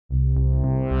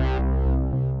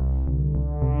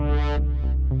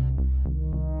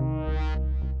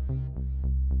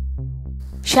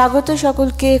স্বাগত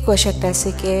সকলকে কুয়াশা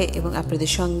ক্লাসিকে এবং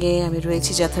আপনাদের সঙ্গে আমি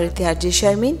রয়েছি যথারীতি আরজে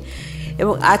শারমিন।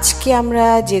 এবং আজকে আমরা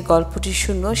যে গল্পটি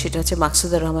শুনবো সেটা হচ্ছে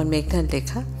মাকসুদুর রহমান মেঘনার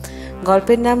লেখা।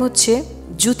 গল্পের নাম হচ্ছে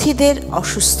জুথিদের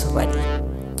অসুস্থ বাড়ি,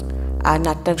 আর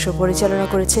নাট্যাংশ পরিচালনা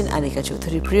করেছেন আনিকা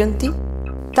চৌধুরী প্রিয়ন্তী।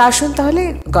 তা আসুন তাহলে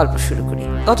গল্প শুরু করি।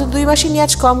 গত 2 মাসে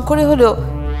নিয়াজ কম করে হলেও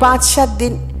 5-7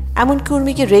 দিন এমনকি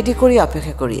উর্মিকে রেডি করে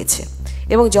অপেক্ষা করিয়েছে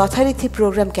এবং যথারীতি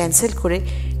প্রোগ্রাম ক্যান্সেল করে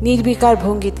নির্বিকার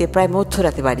ভঙ্গিতে প্রায়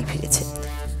মধ্যরাতে বাড়ি ফিরেছে।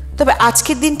 তবে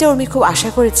আজকের দিনটা উর্মি খুব আশা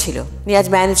করেছিল নিয়াজ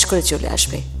ম্যানেজ করে চলে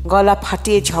আসবে। গলা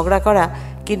ফাটিয়ে ঝগড়া করা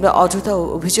কিংবা অযথা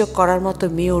অভিযোগ করার মতো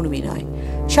মেয়ে উর্মি নয়।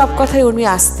 সব কথাই উর্মি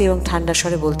আস্তে এবং ঠান্ডা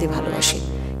স্বরে বলতে ভালোবাসে,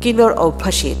 কিংবা ওর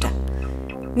অভ্যাসই এটা।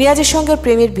 নিয়াজের সঙ্গে ওর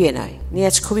প্রেমের বিয়ে নয়,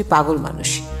 নিয়াজ খুবই পাগল মানুষ।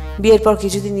 বিয়ের পর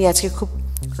কিছুদিন নিয়াজকে খুব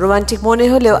রোমান্টিক মনে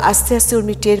হলেও আস্তে আস্তে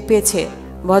উর্মি টের পেয়েছে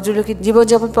ভদ্রলোকের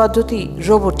জীবনযাপন পদ্ধতি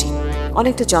রোবটিক,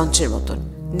 অনেকটা যন্ত্রের মতন।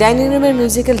 ডাইনিং রুমের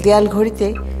মিউজিক্যাল দেয়াল ঘড়িতে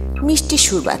মিষ্টি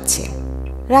সুর বাজছে।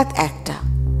 রাত 1টা।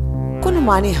 কোনো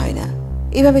মানে হয় না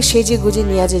এভাবে সেজে গুজে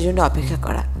নিয়াজের জন্য অপেক্ষা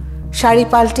করা। শাড়ি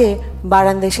পাল্টে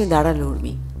বারান্দায় এসে দাঁড়ালো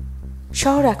উর্মি।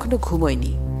 শহর এখনো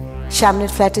ঘুমোয়নি।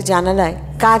 সামনের ফ্ল্যাটের জানালায়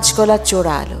কাঁচ গলার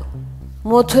চোরা আলো।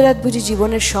 মধ্যরাত বুঝি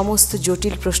জীবনের সমস্ত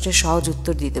জটিল প্রশ্নের সহজ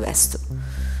উত্তর দিতে ব্যস্ত।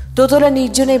 দোতলা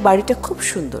নির্জন এই বাড়িটা খুব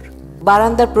সুন্দর।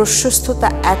 বারান্দার প্রশস্ততা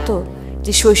এত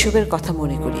যে শৈশবের কথা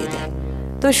মনে করিয়ে দেয়।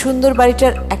 তবে সুন্দর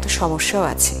বাড়িটার একটা সমস্যাও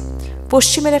আছে।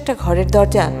 পশ্চিমের একটা ঘরের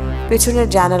দরজা পেছনের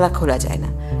জানালা খোলা যায় না,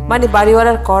 মানে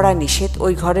বাড়িওয়ালার কড়া নিষেধ।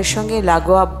 ওই ঘরের সঙ্গে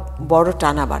লাগোয়া বড়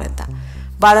টানা বারান্দা।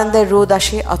 বারান্দায় রোদ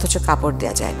আসে অথচ কাপড়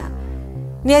দেওয়া যায় না।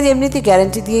 নিয়াজ এমনিতে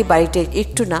গ্যারান্টি দিয়ে বাড়িটা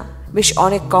একটু না বেশ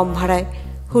অনেক কম ভাড়ায়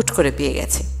হুট করে পেয়ে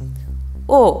গেছে।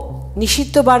 ও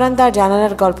নিষিদ্ধ বারান্দা আর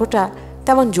জানালার গল্পটা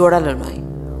তেমন জোরালো নয়।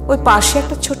 ওই পাশে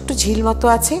একটা ছোট্ট ঝিল মতো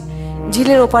আছে।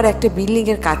 ঝিলের ওপারে একটা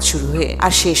বিল্ডিংয়ের কাজ শুরু হয়ে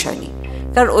আর শেষ হয়নি,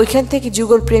 কারণ ওইখান থেকে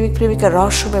যুগল প্রেমিক প্রেমিকার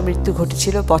রহস্যময় মৃত্যু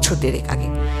ঘটেছিল বছর 1.5 আগে।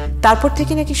 তারপর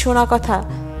থেকে নাকি শোনা কথা,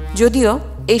 যদিও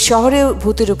এই শহরে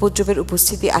ভূতের উপদ্রবের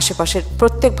উপস্থিতি আশেপাশের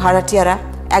প্রত্যেক ভাড়াটিয়ারা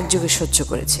একযোগে সহ্য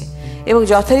করেছে এবং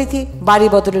যথারীতি বাড়ি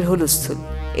বদলের হুলস্থুল।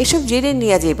 এসব জেনে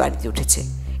নিয়াজ এই বাড়িতে উঠেছে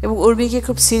এবং উর্মিকে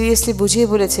খুব সিরিয়াসলি বুঝিয়ে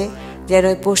বলেছে যেন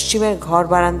ওই পশ্চিমের ঘর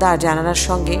বারান্দা আর জানালার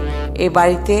সঙ্গে এই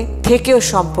বাড়িতে থেকেও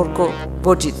সম্পর্ক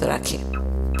বর্জিত রাখে।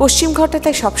 পশ্চিম ঘরটা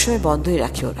তাই সবসময় বন্ধই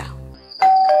রাখে ওরা।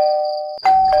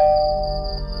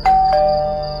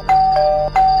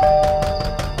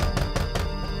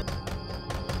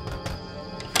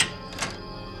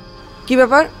 কি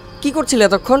ব্যাপার, কি করছিলে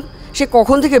এতক্ষণ? সে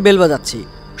কখন থেকে বেল বাজাচ্ছি।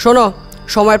 শোনো,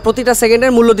 সময়ের প্রতিটা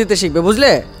সেকেন্ডের মূল্য দিতে শিখবে,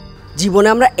 বুঝলে? জীবনে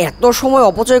আমরা এত সময়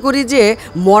অপচয় করি যে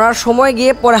মরার সময়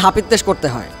গিয়ে পরে হাপিত্তেশ করতে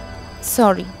হয়।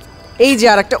 সরি। এই যে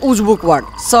আর একটা উজবুক ওয়ার্ড,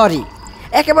 সরি।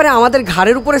 একেবারে আমাদের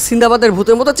ঘাড়ের উপরে সিন্দাবাদের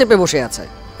ভূতের মতো চেপে বসে আছে।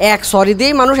 এক সরি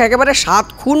দিয়েই মানুষ একেবারে 7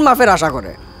 খুন মাফের আশা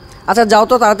করে। আচ্ছা যাও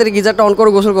তো, তাড়াতাড়ি গিজারটা অন করে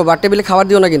গোসল করবো। আর টেবিলে খাবার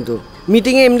দিও না কিন্তু।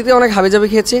 মিটিংয়ে এমনিতে অনেক হাবিজাবি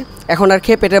খেয়েছি, এখন আর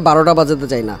খেয়ে পেটে 12টা বাজাতে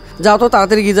চাই না। যাও তো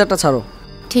তাড়াতাড়ি গিজারটা ছাড়ো।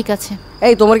 ঠিক আছে।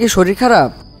 এই তোমার কি শরীর খারাপ?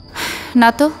 না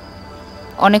তো,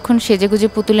 অনেকক্ষণ সেজেগুজে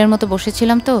পুতুলের মতো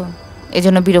বসেছিলাম তো,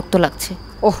 এজন্য বিরক্ত লাগছে।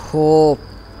 ওহো,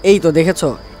 এই তো দেখেছো,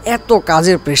 এত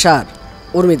কাজের প্রেশার।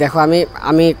 উর্মি দেখো,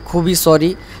 আমি খুবই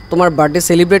সরি। তোমার বার্থডে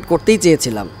সেলিব্রেট করতেই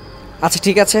চেয়েছিলাম। আচ্ছা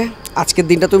ঠিক আছে, আজকের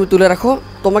দিনটা তুমি তুলে রাখো।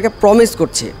 তোমাকে প্রমিস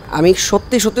করছি আমি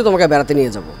সত্যি সত্যি তোমাকে বেড়াতে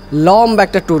নিয়ে যাব, লম্বা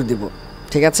একটা ট্যুর দিব,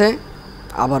 ঠিক আছে?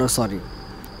 আবারও সরি।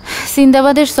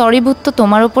 সিন্দাবাদের সরি ভূত তো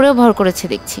তোমার উপরেও ভর করেছে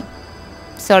দেখছি।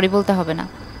 সরি বলতে হবে না,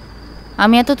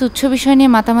 আমি এত তুচ্ছ বিষয়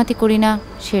নিয়ে মাতামাতি করি না,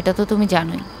 সেটা তো তুমি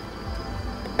জানোই।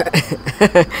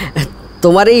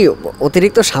 তোমার এই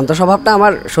অতিরিক্ত শান্ত স্বভাবটা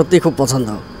আমার সত্যি খুব পছন্দ।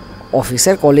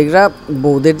 অফিসের কলিগরা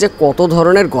বউদের যে কত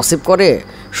ধরনের গসিপ করে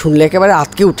শুনলে একেবারে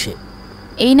আটকে উঠি।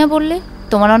 এই না বললে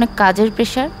তোমার অনেক কাজের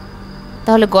প্রেশার,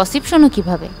 তাহলে গসিপ শোনো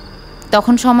কিভাবে?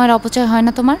 তখন সময়ের অপচয় হয়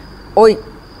না তোমার?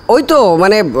 ওই তো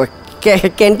মানে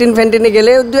ক্যান্টিন ফ্যান্টিনে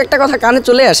গেলে 2-1টা কথা কানে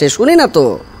চলে আসে, শুনি না তো।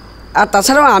 আর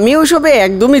তাছাড়াও আমি ওইসবে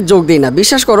একদমই যোগ দিই না,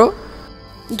 বিশ্বাস করো।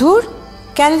 ধুর,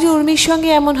 কেন যে উর্মির সঙ্গে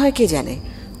এমন হয় কে জানে।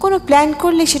 কোনো প্ল্যান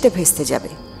করলে সেটা ভেস্তে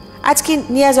যাবে। আজকে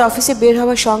নিয়াজ অফিসে বের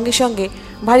হওয়ার সঙ্গে সঙ্গে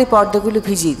ভারী পর্দাগুলো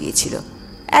ভিজিয়ে দিয়েছিল।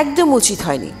 একদম উচিত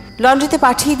হয়নি। লন্ড্রিতে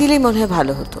পাঠিয়ে দিলেই মনে হয়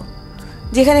ভালো হতো।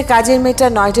 যেখানে কাজের মেয়েটা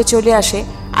 9টায় চলে আসে,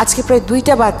 আজকে প্রায়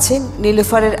 2টা বাজছে,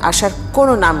 নীলুফারের আসার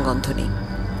কোনো নামগন্ধ নেই।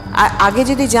 আর আগে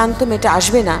যদি জানতো মেয়েটা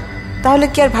আসবে না, তাহলে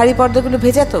কি আর ভারী পর্দাগুলো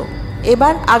ভেজাতো?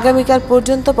 এবার আগামীকাল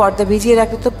পর্যন্ত পর্দা ভিজিয়ে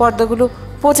রাখলে তো পর্দাগুলো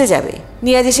পচে যাবে।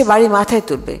 নিয়াজ এসে বাড়ি মাথায়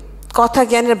তুলবে। কথা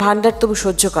জ্ঞানের ভাণ্ডার তবু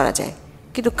সহ্য করা যায়,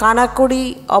 কিন্তু কানাকড়ি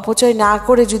অপচয় না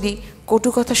করে যদি কটু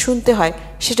কথা শুনতে হয়,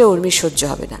 সেটা উর্মির সহ্য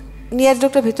হবে না। নিয়াজ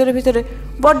লোকটা ভেতরে ভেতরে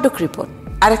বড্ড কৃপণ।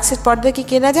 আর এক সেট পর্দা কি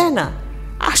কেনা যায় না?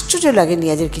 আশ্চর্য লাগে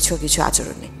নিয়াজের কিছু কিছু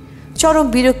আচরণে। চরম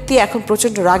বিরক্তি এখন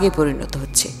প্রচণ্ড রাগে পরিণত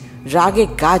হচ্ছে। রাগে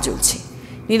গা জ্বলছে।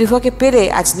 নীলুফাকে পেরে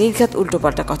আজ নির্ঘাত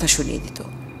উল্টোপাল্টা কথা শুনিয়ে দিত।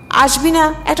 আসবি না,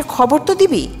 একটা খবর তো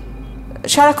দিবি।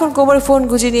 সারাক্ষণ কোমরে ফোন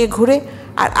গুজে নিয়ে ঘুরে,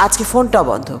 আর আজকে ফোনটাও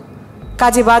বন্ধ।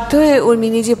 কাজে বাধ্য হয়ে উর্মি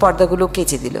নিজে পর্দাগুলো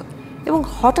কেচে দিল এবং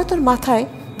হঠাৎ ওর মাথায়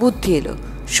বুদ্ধি এলো,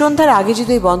 সন্ধ্যার আগে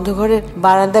যদি ওই বন্ধ ঘরের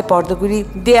বারান্দায় পর্দাগুলি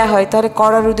দেয়া হয় তাহলে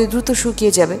কড়া রোদে দ্রুত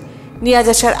শুকিয়ে যাবে। নিয়াজ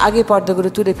আসার আগে পর্দাগুলো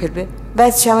তুলে ফেলবে,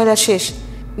 ব্যাস ঝামেলা শেষ।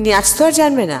 নিয়াজ তো আর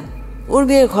জানবে না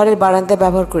উর্মি ঘরের বারান্দায়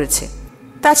ব্যবহার করেছে।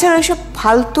 তাছাড়া ওইসব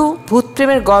ফালতু ভূত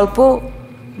প্রেমের গল্প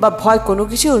বা ভয় কোনো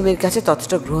কিছু উর্মির কাছে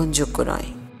ততটা গ্রহণযোগ্য নয়।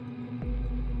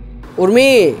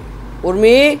 উর্মি,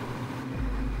 উর্মি,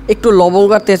 একটু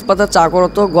লবঙ্গ আর তেজপাতা চা করো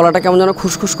তো, গলাটা কেমন যেন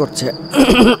খুসখুস করছে।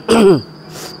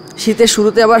 শীতের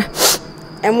শুরুতে আবার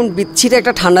এমন বিচ্ছিরে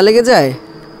একটা ঠান্ডা লেগে যায়।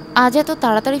 আজ এত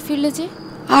তাড়াতাড়ি ফিরলে যে?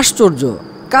 আশ্চর্য,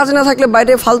 কাজ না থাকলে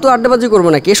বাইরে ফালতু আড্ডাবাজি করবো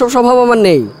না, এসব স্বভাব আমার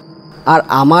নেই। আর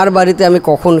আমার বাড়িতে আমি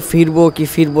কখন ফিরবো কি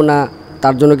ফিরবো না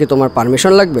তার জন্য কি তোমার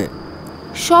পারমিশন লাগবে?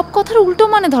 সব কথার উল্টো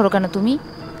মানে ধরো কেন তুমি?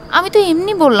 আমি তো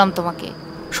এমনি বললাম তোমাকে।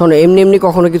 শোনো, এমনি এমনি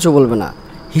কখনো কিছু বলবে না,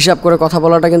 হিসাব করে কথা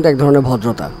বলাটা কিন্তু এক ধরনের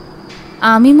ভদ্রতা।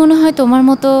 আমি মনে হয় তোমার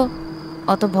মতো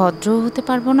অত ভদ্রও হতে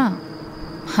পারবো না,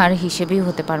 আর হিসেবেই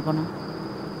হতে পারবো না।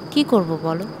 কি করব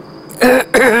বলো?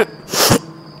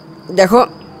 দেখো,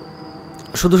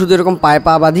 শুধু শুধু এরকম পায়ে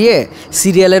পা বাঁধিয়ে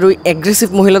সিরিয়ালের ওই অ্যাগ্রেসিভ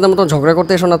মহিলাদের মতো ঝগড়া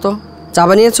করতে এসো না তো। চা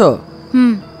বানিয়েছো?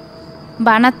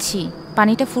 বানাচ্ছি,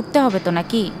 পানিটা ফুটতে হবে তো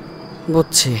নাকি?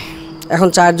 বুঝছি, এখন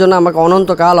চায়ের জন্য আমাকে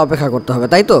অনন্তকাল অপেক্ষা করতে হবে,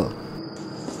 তাই তো?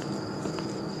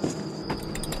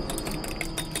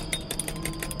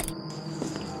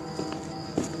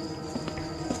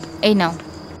 এই নাও।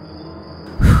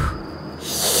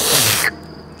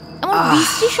 এমন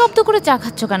বিশ্রী শব্দ করে চা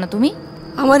খাচ্ছ কেন তুমি?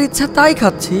 আমার ইচ্ছা তাই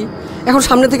খাচ্ছি। এখন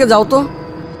সামনে থেকে যাও তো।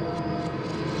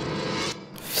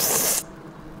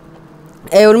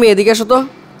 এই উর্মি, এদিকে এসো তো।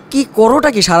 কি করোটা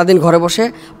কি সারাদিন ঘরে বসে?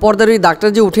 পর্দার ওই দাগটা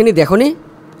যে উঠেনি দেখোনি?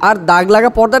 আর দাগ লাগা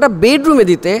পর্দাটা বেডরুমে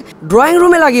দিতে ড্রয়িং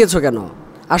রুমে লাগিয়েছো কেন?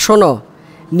 আর শোনো,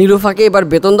 নীলুফাকে এবার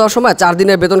বেতন দেওয়ার সময় 4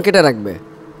 দিনের বেতন কেটে রাখবে।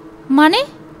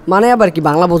 মানে আবার কি,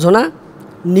 বাংলা বোঝো না?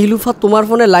 নীলুফা তোমার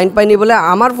ফোনে লাইন পাইনি বলে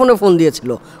আমার ফোনে ফোন দিয়েছিল।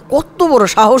 কত বড়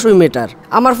সাহস ওই মেয়েটার!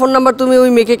 আমার ফোন নাম্বার তুমি ওই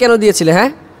মেয়েকে কেন দিয়েছিলে?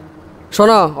 হ্যাঁ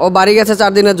শোনো, ও বাড়ি গেছে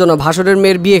 4 দিনের জন্য ভাসুরের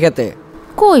মেয়ের বিয়ে খেতে।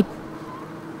 কই,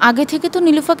 আগে থেকে তো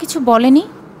নীলুফা কিছু বলেনি।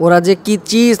 ওরা যে কি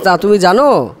চিজ তা তুমি জানো?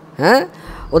 হ্যাঁ,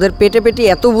 ওদের পেটে পেটে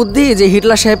এত বুদ্ধি যে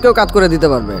হিটলার সাহেবকেও কাট করে দিতে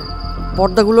পারবে।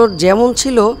 পর্দাগুলোর যেমন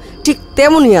ছিল ঠিক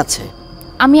তেমনই আছে।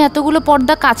 আমি এতগুলো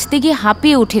পর্দা কাচতে গিয়ে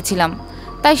হাঁপিয়ে উঠেছিলাম,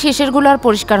 তাই শেষেরগুলো আর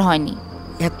পরিষ্কার হয়নি।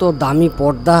 এত দামি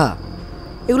পর্দা,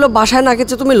 এগুলো বাসায় না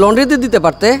কেচে তুমি লন্ড্রিতে দিতে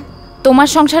পারতে। তোমার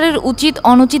সংসারের উচিত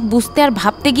অনুচিত বুঝতে আর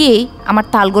ভাবতে গিয়েই আমার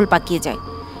তালগোল পাকিয়ে যায়।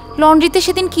 লন্ড্রিতে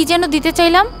সেদিন কি যেন দিতে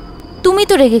চাইলাম, তুমি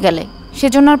তো রেগে গেলে,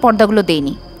 সেজন্য আর পর্দাগুলো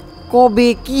দেইনি। কবে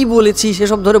কি বলেছি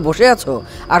সেসব ধরে বসে আছো?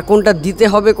 আর কোনটা দিতে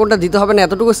হবে কোনটা দিতে হবে না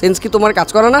এতটুকু সেন্স কি তোমার কাজ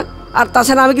করে না? আর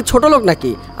তাছাড়া আমি কি ছোট লোক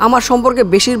নাকি? আমার সম্পর্কে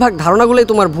বেশিরভাগ ধারণাগুলোই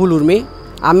তোমার ভুল উর্মি।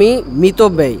 আমি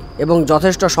মিতব্যয়ী এবং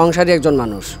যথেষ্ট সংসারী একজন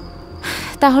মানুষ।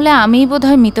 তাহলে আমিই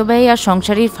বোধহয় মিতব্যয়ী আর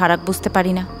সংসারীর ফারাক বুঝতে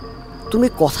পারি না। তুমি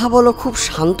কথা বলো খুব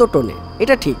শান্ত টোনে,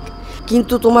 এটা ঠিক,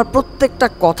 কিন্তু তোমার প্রত্যেকটা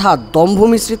কথা দম্ভ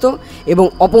মিশ্রিত এবং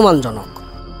অপমানজনক।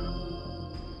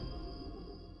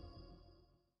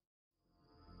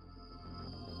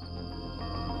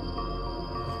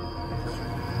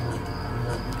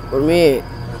 উর্মি,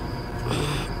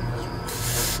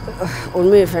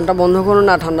 উর্মি, ফ্যানটা বন্ধ করো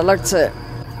না, ঠান্ডা লাগছে।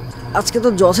 আজকে তো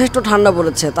যথেষ্ট ঠান্ডা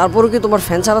পড়েছে, তারপরও কি তোমার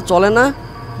ফ্যান ছাড়া চলে না?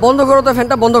 বন্ধ করো তো,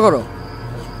 ফ্যানটা বন্ধ করো।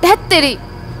 ধ্যাত্তেরি,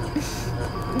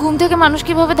 ঘুম থেকে মানুষ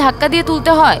কিভাবে ধাক্কা দিয়ে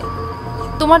তুলতে হয়?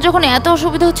 তোমার যখন এত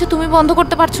অসুবিধা হচ্ছে তুমি বন্ধ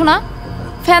করতে পারছো না?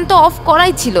 ফ্যান তো অফ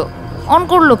করাই ছিল, অন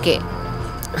করলো কে?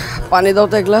 পানি দাও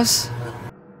তো এক গ্লাস।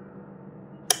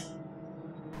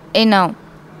 এই নাও,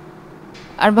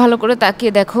 আর ভালো করে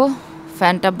তাকিয়ে দেখো,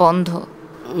 ফ্যানটা বন্ধ।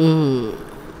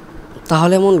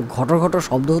 তাহলে এমন ঘটর ঘটর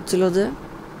শব্দ হচ্ছিল যে?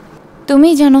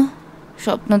 তুমিই জানো,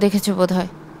 স্বপ্ন দেখেছো বোধ হয়।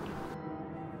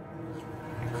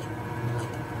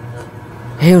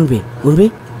 হে উর্মি, উর্মি,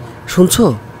 শুনছো?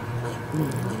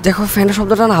 দেখো, ফ্যানের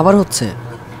শব্দটা না আবার হচ্ছে।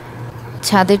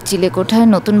 ছাদের চিলেকোঠায়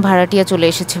নতুন ভাড়াটিয়া চলে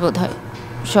এসেছে বোধ হয়।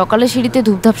 সকালে সিঁড়িতে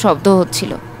ধূপধাপ শব্দ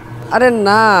হচ্ছিল। আরে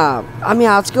না, আমি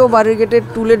আজকেও বাড়ির গেটে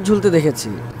টুলেট ঝুলতে দেখেছি।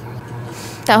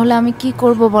 তাহলে আমি কি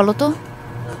করব বলো তো?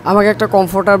 আমাকে একটা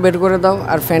কমফোর্টার বের করে দাও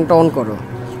আর ফ্যানটা অন করো।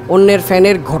 অন্যের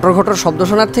ফ্যানের ঘটর ঘটর শব্দ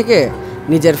শোনার থেকে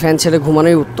নিজের ফ্যান ছেড়ে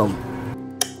ঘুমানোই উত্তম।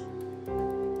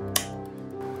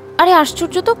 আরে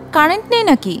আশ্চর্য তো, কারেন্ট নেই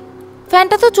নাকি?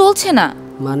 ফ্যানটা তো চলছে না।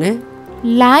 মানে?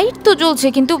 লাইট তো জ্বলছে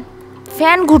কিন্তু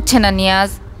ফ্যান ঘুরছে না নিয়াজ।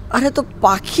 আরে তো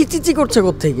পাখি চিচি করছে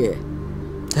কোত্থেকে?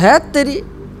 হ্যাঁ তেরি,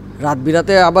 রাত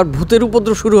বিরাতে আবার ভূতের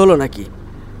উপদ্রব শুরু হলো নাকি?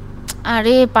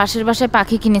 আরে পাশের বাসায়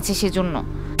পাখি কিনেছে সেজন্য।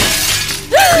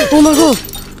 ও মা গো!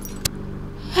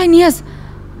 হ্যাঁ নিয়াজ,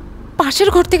 পাশের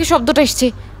ঘর থেকে শব্দটা এসছে,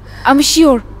 আমি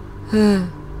শিওর। হ্যাঁ,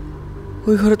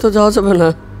 ওই ঘরে তো যাওয়া যাবে না।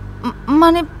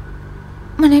 মানে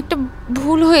মানে একটা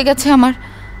ভুল হয়ে গেছে আমার।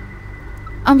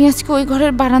 আমি আজকে ওই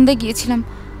ঘরের বারান্দায় গিয়েছিলাম।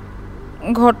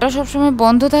 ঘরটা সবসময়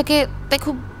বন্ধ থাকে, তাই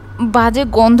খুব বাজে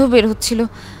গন্ধ বের হচ্ছিল।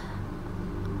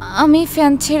 আমি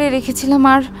ফ্যান ছেড়ে রেখেছিলাম।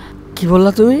 আর কি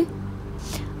বললা তুমি?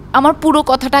 আমার পুরো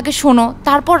কথাটাকে শোনো,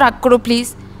 তারপর রাগ করো প্লিজ।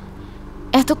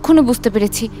 এতক্ষণে বুঝতে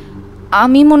পেরেছি,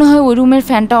 আমি মনে হয় ওই রুমের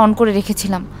ফ্যানটা অন করে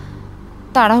রেখেছিলাম।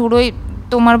 তাড়াহুড়োয়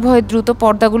তোমার ভয়ে দ্রুত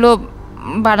পর্দাগুলো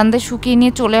বারান্দায় শুকিয়ে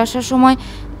নিয়ে চলে আসার সময়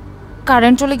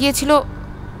কারেন্ট চলে গিয়েছিল,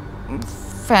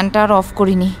 ফ্যানটা আর অফ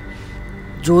করিনি।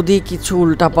 যদি কিছু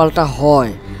উল্টাপাল্টা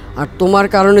হয় আর তোমার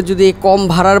কারণে যদি এই কম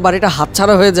ভাড়ার বাড়িটা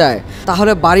হাতছাড়া হয়ে যায়,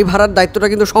 তাহলে বাড়ি ভাড়ার দায়িত্বটা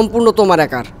কিন্তু সম্পূর্ণ তোমার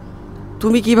একার।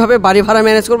 তুমি কিভাবে বাড়ি ভাড়া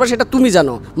ম্যানেজ করবে সেটা তুমি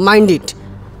জানো, মাইন্ড ইট।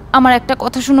 আমার একটা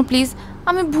কথা শোনো প্লিজ,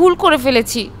 আমি ভুল করে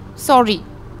ফেলেছি, সরি।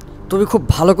 তুমি খুব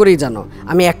ভালো করেই জানো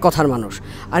আমি এক কথার মানুষ,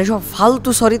 আর এসব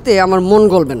ফালতু সরিতে আমার মন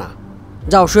গলবে না।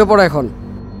 যাও শুয়ে পড়ো এখন।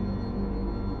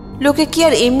 লোকে কি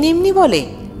আর এমনি এমনি বলে,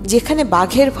 যেখানে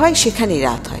বাঘের ভয় সেখানেই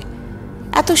রাত হয়।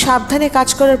 এত সাবধানে কাজ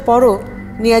করার পরও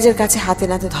নিয়াজের কাছে হাতে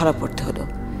নাতে ধরা পড়তে হলো।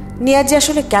 নিয়াজ যে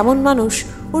আসলে কেমন মানুষ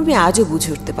উর্মি আজও বুঝে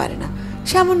উঠতে পারে না।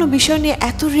 সামান্য বিষয় নিয়ে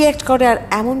এত রিয়্যাক্ট করে আর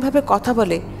এমনভাবে কথা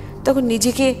বলে, তখন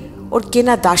নিজেকে ওর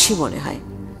কেনা দাসী মনে হয়।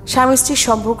 স্বামী স্ত্রীর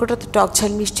সম্পর্কটা তো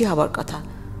টকঝাল মিষ্টি হবার কথা,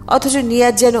 অথচ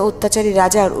নিয়াজ যেন অত্যাচারী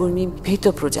রাজা আর উর্মি ভীত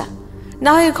প্রজা।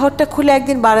 না হয় ঘরটা খুলে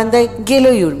একদিন বারান্দায়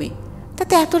গেলই উর্মি,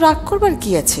 তাতে এত রাগ করবার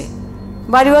কি আছে?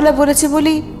 বাড়িওয়ালা বলেছে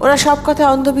বলেই ওরা সব কথা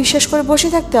অন্ধবিশ্বাস করে বসে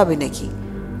থাকতে হবে নাকি?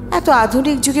 এত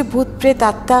আধুনিক যুগে ভূত প্রেত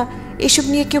আত্মা এসব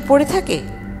নিয়ে কেউ পড়ে থাকে?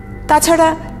 তাছাড়া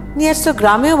নিয়াজ তো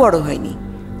গ্রামেও বড় হয়নি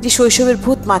যে শৈশবের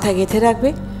ভূত মাথা গেঁথে রাখবে।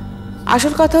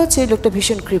 আসল কথা হচ্ছে লোকটা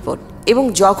ভীষণ কৃপণ এবং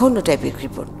জঘন্য টাইপের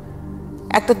কৃপণ।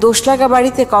 একটা দোষ লাগা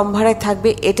বাড়িতে কম ভাড়ায় থাকবে,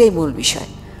 এটাই মূল বিষয়।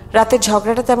 রাতের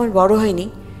ঝগড়াটা তেমন বড় হয়নি,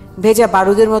 ভেজা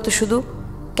বারুদের মতো শুধু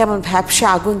কেমন ভ্যাপসা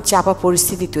আগুন চাপা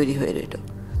পরিস্থিতি তৈরি হয়ে রইল।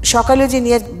 সকালে যে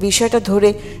নিয়ে বিষয়টা ধরে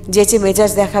যেচে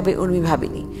মেজাজ দেখাবে উর্মি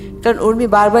ভাবেনি, কারণ উর্মি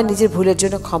বারবার নিজের ভুলের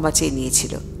জন্য ক্ষমা চেয়ে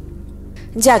নিয়েছিল।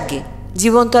 যাকগে,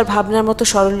 জীবন তো আর ভাবনার মতো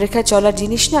সরল রেখায় চলার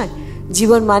জিনিস নয়।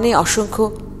 জীবন মানে অসংখ্য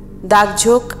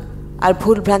দাগঝোঁক আর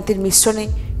ভুল ভ্রান্তির মিশ্রণে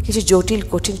কিছু জটিল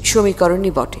কঠিন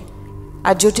সমীকরণই বটে,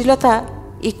 আর জটিলতা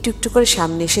একটু একটু করে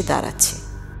সামনে এসে দাঁড়াচ্ছে।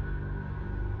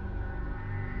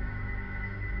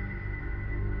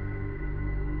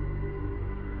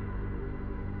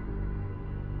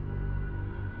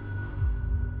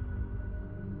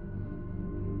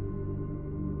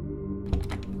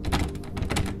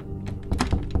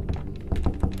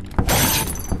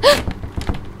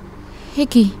 হে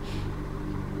কি,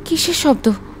 কিসের শব্দ?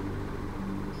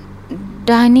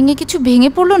 ডাইনিংয়ে কিছু ভেঙে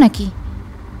পড়লো নাকি?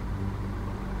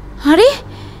 আরে,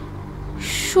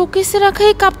 শোকেসে রাখা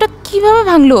এই কাপটা কিভাবে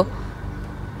ভাঙলো?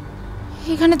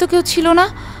 এখানে তো কেউ ছিল না,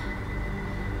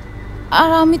 আর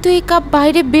আমি তো এই কাপ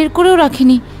বাইরে বের করেও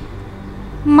রাখিনি।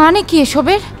 মানে কি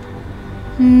এসবের?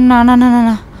 না না না না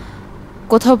না,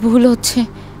 কোথাও ভুল হচ্ছে।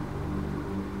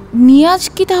 নিয়াজ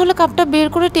কি তাহলে কাপটা বের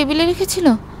করে টেবিলে রেখেছিল?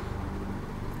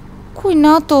 কই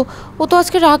না তো, ও তো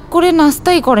আজকে রাগ করে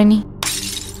নাস্তাই করেনি।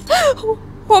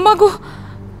 ও মা গো,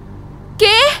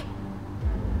 কে?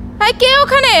 আই কে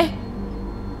ওখানে?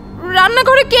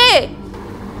 রান্নাঘরে কে?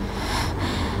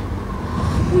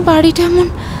 বাড়িটা এমন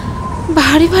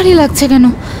ভারী ভারী লাগছে কেন?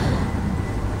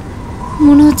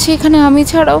 মনে হচ্ছে এখানে আমি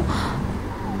ছাড়াও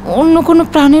অন্য কোনো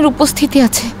প্রাণের উপস্থিতি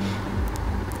আছে।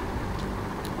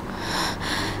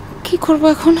 কি করবো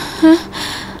এখন? হ্যাঁ,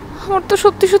 আমার তো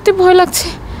সত্যি সত্যি ভয় লাগছে।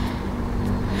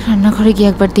 রান্নাঘরে গিয়ে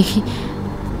একবার দেখি।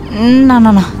 না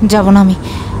না না, যাব না আমি।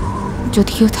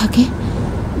 যদি কেউ থাকে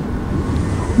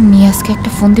নিয়াজকে একটা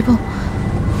ফোন দিব,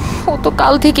 ও তো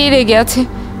কাল থেকেই রেগে আছে।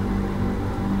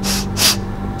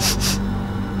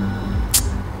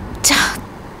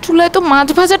 চুলায় তো মাছ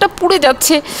ভাজাটা পুড়ে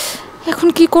যাচ্ছে, এখন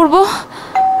কি করব?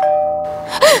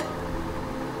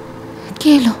 কে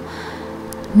এলো?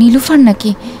 নীলুফার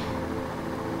নাকি?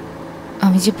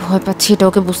 আমি যে ভয় পাচ্ছি এটা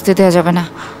ওকে বুঝতে দেওয়া যাবে না।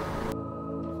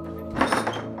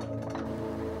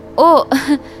 ও,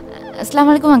 আসসালামু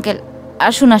আলাইকুম আঙ্কেল,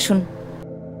 আসুন আসুন।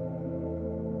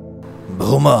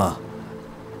 ভৌমা,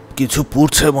 কিছু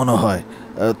পুড়ছে মনে হয়,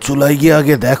 চুলায় গিয়ে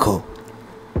আগে দেখো।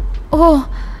 ও,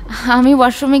 আমি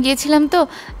ওয়াশরুমে গিয়েছিলাম তো।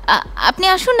 আপনি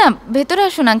আসুন না, ভেতরে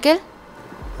আসুন আঙ্কেল।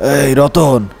 এই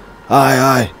রতন, আয়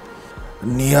আয়।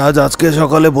 নিয়াজ আজকে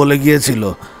সকালে বলে গিয়েছিল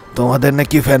তোমাদের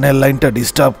নাকি ফ্যানের লাইনটা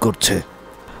ডিস্টার্ব করছে।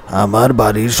 আমার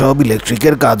বাড়ির সব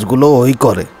ইলেকট্রিকের কাজগুলো ওই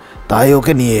করে, তাই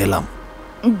ওকে নিয়ে এলাম।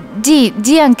 জি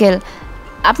জি আঙ্কেল,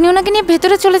 আপনি ওনাকে নিয়ে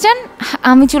ভেতরে চলে যান,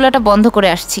 আমি চুলাটা বন্ধ করে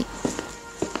আসছি।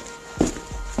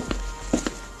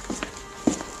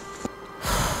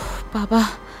 বাবা,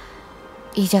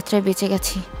 এই যাত্রায় বেঁচে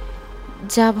গেছি।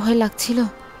 যা ভয় লাগছিল।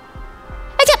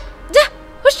 যা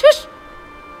হুস হুস।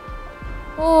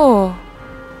 ও,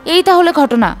 এই তাহলে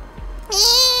ঘটনা।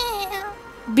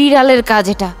 বিড়ালের কাজ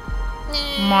এটা।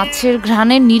 মাছের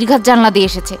ঘ্রাণে নির্ঘাত জানলা দিয়ে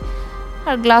এসেছে,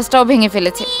 আর গ্লাসটাও ভেঙে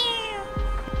ফেলেছে।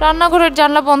 রান্নাঘরের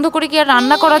জানলা বন্ধ করে কি আর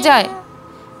রান্না করা যায়?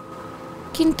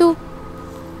 কিন্তু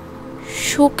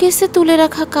শোকেসে তুলে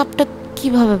রাখা কাপটা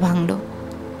কিভাবে ভাঙলো?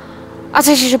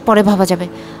 আচ্ছা, সেসব পরে ভাবা যাবে,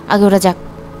 আগে ওরা যাক।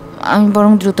 আমি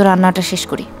বরং দ্রুত রান্নাটা শেষ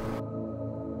করি।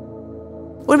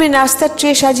 উর্মি নাস্তার ট্রে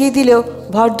সাজিয়ে দিলেও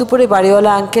ভর দুপুরে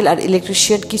বাড়িওয়ালা আঙ্কেল আর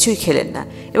ইলেকট্রিশিয়ান কিছুই খেলেন না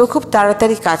এবং খুব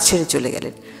তাড়াতাড়ি কাজ ছেড়ে চলে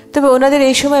গেলেন। তবে ওনাদের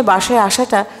এই সময় বাসায়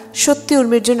আসাটা সত্যি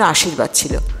উর্মির জন্য আশীর্বাদ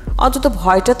ছিল। অন্তত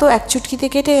ভয়টা তো এক চুটকিতে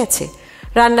কেটে গেছে।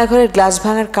 রান্নাঘরের গ্লাস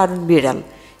ভাঙার কারণ বিড়াল,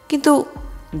 কিন্তু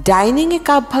ডাইনিংয়ে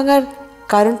কাপ ভাঙার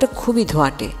কারণটা খুবই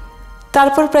ধোঁয়াটে।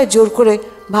 তারপর প্রায় জোর করে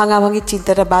ভাঙাভাঙির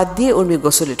চিন্তাটা বাদ দিয়ে উর্মি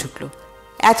গোসলে ঢুকলো।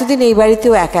 এতদিন এই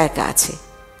বাড়িতেও একা একা আছে,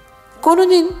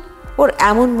 কোনোদিন ওর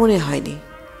এমন মনে হয়নি,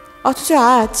 অথচ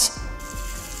আজ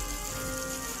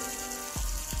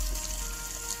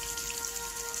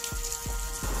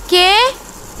কে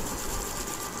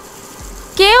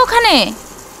কে ওখানে?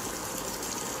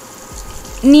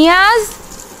 নিয়াজ,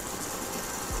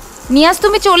 নিয়াজ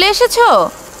তুমি চলে এসেছো?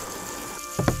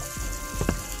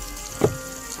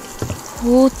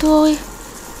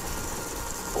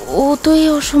 ও তো এই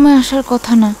অসময়ে আসার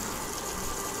কথা না।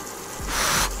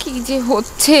 কি যে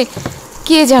হচ্ছে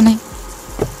কে জানে।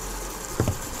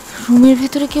 রুমের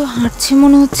ভেতরে কেউ হাঁটছে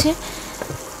মনে হচ্ছে।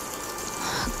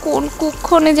 কোন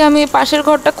কুক্ষণে যে আমি পাশের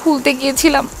ঘরটা খুলতে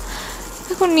গিয়েছিলাম,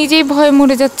 এখন নিজেই ভয়ে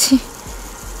মরে যাচ্ছি।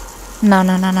 না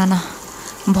না না না না,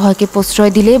 ভয়কে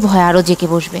প্রশ্রয় দিলে ভয় আরো জেকে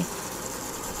বসবে।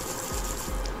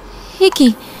 এ কি,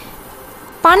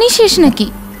 পানি শেষ নাকি?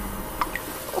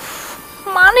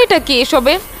 মানেটা কি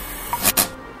এসবের?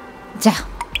 যা,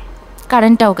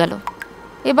 কারেন্টটাও গেল।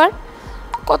 এবার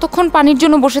কতক্ষণ পানির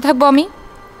জন্য বসে থাকবো আমি?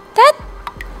 ধ্যাৎ,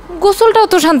 গোসলটাও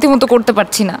তো শান্তি মতো করতে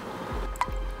পারছি না।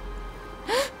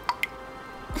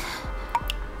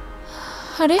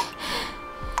 আরে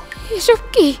এসব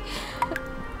কি?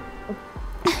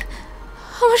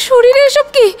 আমার শরীরে এসব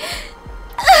কি?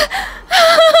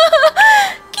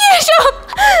 কি এসব?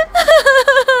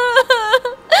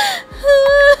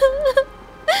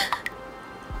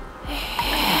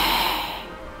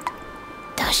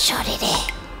 তোর শরীরে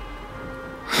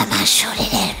আমার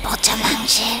শরীরের পচা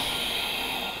মাংসের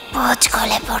বোঝ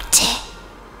গলে পড়ছে।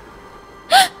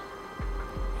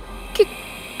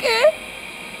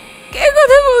 কে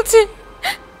কথা বলছে?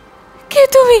 কে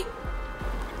তুমি?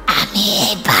 আমি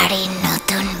এই বাড়ির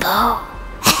নতুন বউ।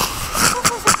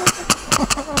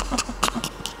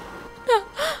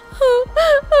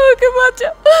 আমাকে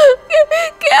বাঁচাও,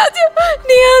 কে আছো?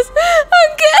 নিয়াজ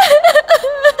আঙ্কেল,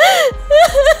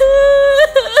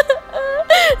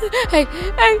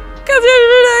 কাজে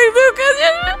আসবে না, একদম কাজে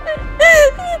আসবে।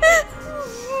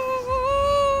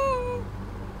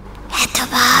 এত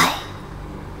ভয়?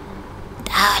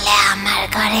 তাহলে আমার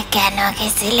ঘরে কেন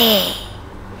গেছিলি?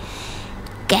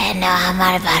 কেন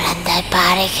আমার বারান্দায় পা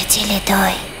রেখেছিলি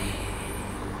তুই?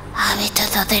 আমি তো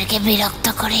তোদেরকে বিরক্ত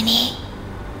করিনি।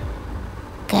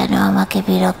 কেন আমাকে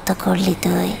বিরক্ত করলি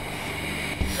তুই?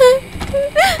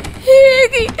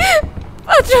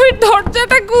 বাথরুমের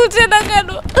দরজাটা খুলছে না কেন?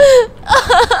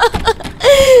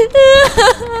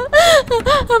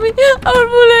 আমার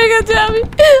ভুল হয়ে গেছে। আমি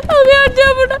আর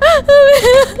যাবো না।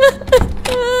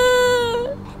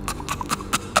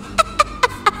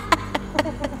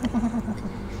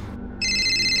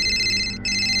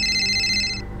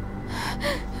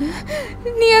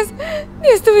 নিয়াজ,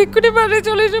 তুমি এক্ষুনি বাসায়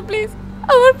চলে এসো প্লিজ।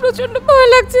 আমার প্রচন্ড ভয়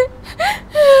লাগছে।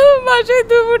 বাসায়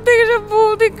দুপুর থেকে সব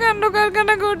বৌদি কাণ্ড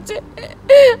কারখানা করছে।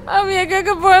 আমি একা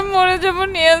একা ভয় মরে যাবো।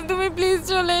 নিয়াজ, তুমি প্লিজ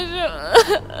চলে এসো।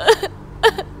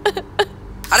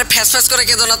 আরে ফ্যাস ফ্যাস করে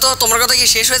কেঁদো না তো। তোমার কথা কি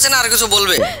শেষ হয়েছে না আর কিছু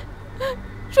বলবে?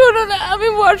 শোনো না, আমি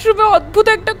ওয়াশরুমে অদ্ভুত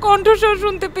একটা কণ্ঠস্বর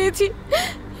শুনতে পেয়েছি।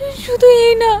 শুধু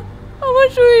এই না, আমার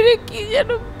শরীরে কি যেন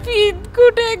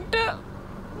পিতকুটে একটা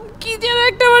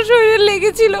আমার শরীরে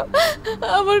লেগেছিল।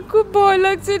 আমার খুব ভয়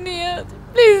লাগছে। নিয়াজ,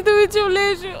 প্লিজ তুমি চলে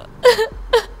এসো।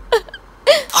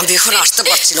 আমি এখন আসতে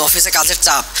পারছি না, অফিসে কাজের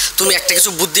চাপ। তুমি একটা কিছু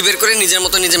বুদ্ধি বের করে নিজের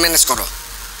মতো নিজে ম্যানেজ করো।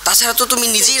 তাছাড়া তো তুমি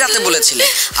নিজেই রাতে বলেছিলে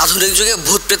আধুনিক যুগে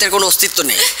ভূত প্রেতের কোনো অস্তিত্ব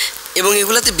নেই, এবং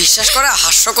এগুলোতে বিশ্বাস করা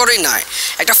হাস্যকরই নয়,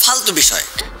 একটা ফালতু বিষয়।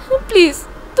 প্লিজ,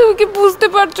 তুমি কি বুঝতে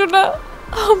পারছো না?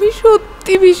 আমি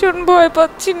সত্যি ভীষণ ভয়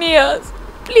পাচ্ছি নিয়াজ,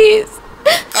 প্লিজ।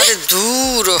 আরে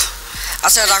দূর।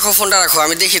 আচ্ছা রাখো, ফোনটা রাখো,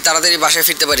 আমি দেখি তাড়াতাড়ি বাসায়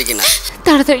ফিরতে পারি কিনা।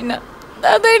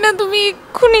 তাড়াতাড়ি না, তুমি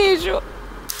এক্ষুনি এসো।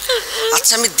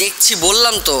 আচ্ছা আমি দেখছি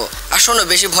বললাম তো। আর শোনো,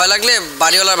 বেশি ভয় লাগলে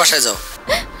বাড়িওয়ালার বাসায় যাও।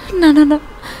 না না না,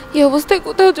 এই অবস্থায়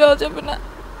কোথাও যাওয়া যাবে না।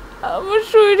 আমার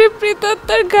শরীরে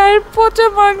প্রেতাত্মার গায়ের পচা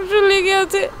মাংস লেগে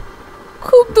আছে,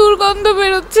 খুব দুর্গন্ধ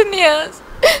বেরোচ্ছে নিয়াজ।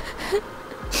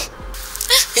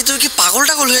 এই তুমি কি পাগল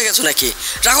টাগল হয়ে গেছো নাকি?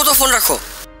 রাখো তো ফোন, রাখো।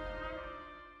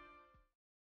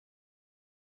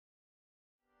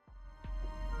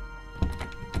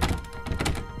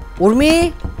 উর্মি,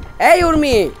 এই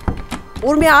উর্মি,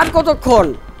 উর্মি আর কতক্ষণ?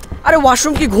 আরে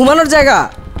ওয়াশরুম কি ঘুমানোর জায়গা?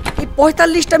 এই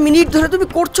 45টা মিনিট ধরে তুমি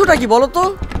করছোটা কি বলো তো?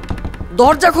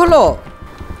 দরজা খোলো।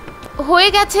 হয়ে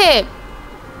গেছে,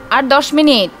 আর 10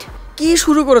 মিনিট। কি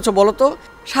শুরু করেছো বলো তো?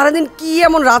 সারাদিন কি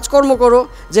এমন রাজকর্ম করো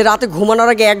যে রাতে ঘুমানোর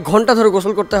আগে 1 ঘন্টা ধরে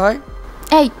গোসল করতে হয়?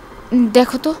 এই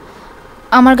দেখো তো,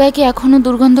 আমার গায়ে কি এখনো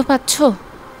দুর্গন্ধ পাচ্ছ?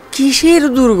 কিসের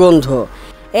দুর্গন্ধ?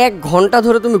 1 ঘন্টা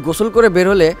ধরে তুমি গোসল করে বের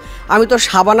হলে আমি তো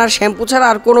সাবান আর শ্যাম্পু ছাড়া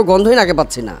আর কোনো গন্ধই নাকে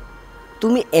পাচ্ছি না।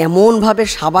 তুমি এমনভাবে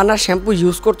সাবান আর শ্যাম্পু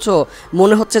ইউজ করছো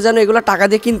মনে হচ্ছে যেন এগুলো টাকা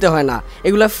দিয়ে কিনতে হয় না,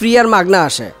 এগুলো ফ্রি আর মাগনা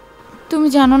আসে। তুমি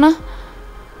জানো না,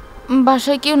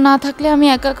 বাসায় কেউ না থাকলে আমি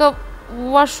একা একা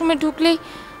ওয়াশরুমে ঢুকলেই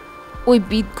ওই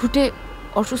বিদঘুটে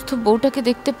অসুস্থ বউটাকে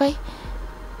দেখতে পাই।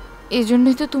 এই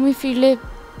জন্যই তো তুমি ফিরলে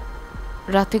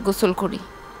রাতে গোসল করি।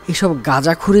 এসব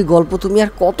গাঁজাখুরি গল্প তুমি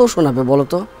আর কত শোনাবে বলো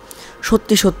তো?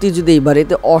 সত্যি সত্যি যদি এই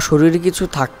বাড়িতে অশরীরী কিছু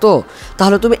থাকতো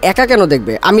তাহলে তুমি একা কেন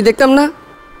দেখবে? আমি দেখতাম না?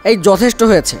 এই যথেষ্ট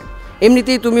হয়েছে।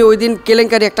 এমনিতেই তুমি ওই দিন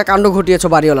কেলেঙ্কারি একটা কাণ্ড ঘটিয়েছো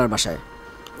বাড়িওয়ালার বাসায়।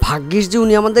 ভাগ্যিস যে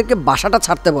উনি আমাদেরকে বাসাটা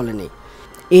ছাড়তে বলেনি।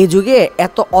 এই যুগে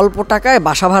এত অল্প টাকায়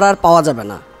বাসা ভাড়া আর পাওয়া যাবে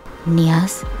না।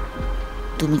 নিয়াজ,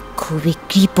 তুমি খুবই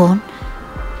কৃপণ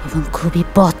এবং খুবই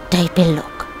বদ টাইপের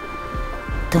লোক।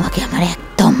 তোমাকে আমার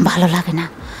একদম ভালো লাগে না।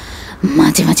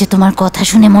 মাঝে মাঝে তোমার কথা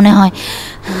শুনে মনে হয়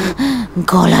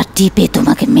গলা টিপে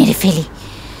তোমাকে মেরে ফেলি,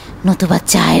 নতুবা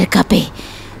চায়ের কাপে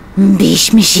বিষ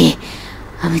মিশিয়ে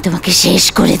আমি তোমাকে শেষ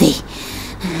করে দেই।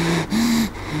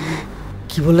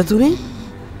 কি বললে তুমি?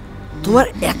 তোমার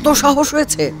এত সাহস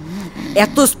হয়েছে,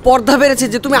 এত স্পর্ধা বেড়েছে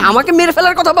যে তুমি আমাকে মেরে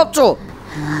ফেলার কথা ভাবছো?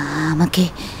 আমাকে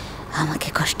আমাকে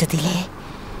কষ্ট দিলে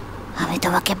আমি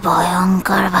তোমাকে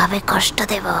ভয়ঙ্কর ভাবে কষ্ট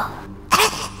দেব।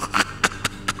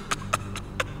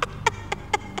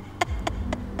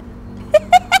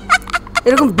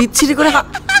 এরকম বিচ্ছিরি করে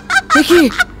দেখি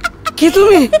কে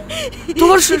তুমি?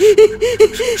 তোমার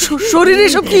শরীরে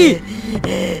সব কি?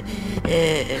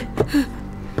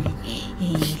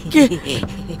 কে?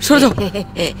 সরে যাও,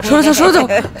 সরে যাও, সরে যাও।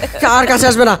 আর কাছে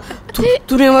আসবে না।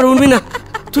 তুমি আমার উর্মি না।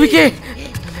 তুমি কে?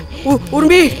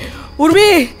 উর্মি, উর্মি।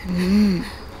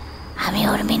 আমি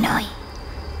উর্মি নই,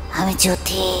 আমি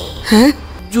জ্যোতি। হ্যাঁ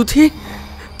জ্যোতি?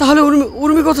 তাহলে উর্মি,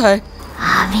 উর্মি কোথায়?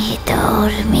 আমি তো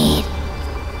উর্মির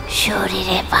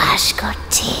শরীরে বাস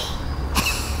করছি।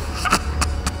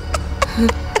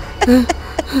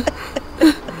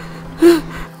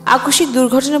 আকস্মিক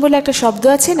দুর্ঘটনা বলে একটা শব্দ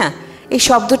আছে না, এই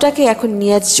শব্দটাকে এখন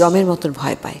নিয়াজ জমের মতন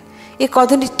ভয় পায়। এ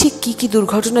কদিনে ঠিক কি কি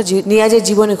দুর্ঘটনা নিয়াজের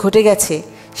জীবনে ঘটে গেছে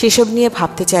সেসব নিয়ে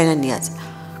ভাবতে চায় না নিয়াজ।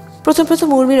 প্রথম প্রথম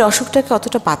উর্মির অসুখটাকে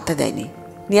অতটা পাত্তা দেয়নি।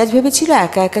 নিয়াজ ভেবেছিল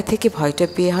একা একা থেকে ভয়টা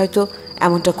পেয়ে হয়তো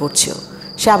এমনটা করছেও।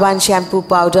 সাবান, শ্যাম্পু,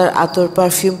 পাউডার, আতর,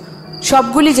 পারফিউম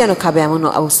সবগুলি যেন খাবে এমন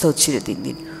অবস্থা হচ্ছিল দিন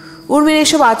দিন। উর্মির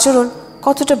এসব আচরণ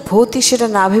কতটা ভৌতিক সেটা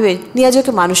না ভেবে নিয়াজ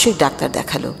ওকে মানসিক ডাক্তার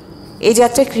দেখালো। এই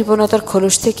যাত্রায় কৃপণতার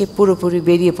খোলস থেকে পুরোপুরি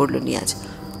বেরিয়ে পড়ল নিয়াজ।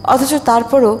 অথচ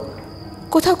তারপরও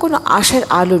কোথাও কোনো আশার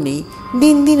আলো নেই।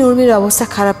 দিন দিন উর্মির অবস্থা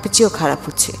খারাপের চেয়েও খারাপ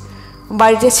হচ্ছে।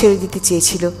 বাড়িটা ছেড়ে দিতে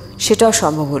চেয়েছিল, সেটাও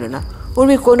সম্ভব হলো না।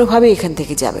 উর্মি কোনোভাবেই এখান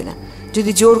থেকে যাবে না।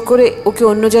 যদি জোর করে ওকে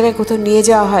অন্য জায়গায় কোথাও নিয়ে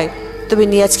যাওয়া হয় তবে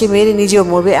নিয়াজকে মেরে নিজেও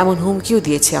মরবে এমন হুমকিও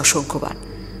দিয়েছে অসংখ্যবার।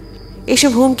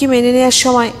 এসব হুমকি মেনে নেওয়ার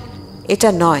সময় এটা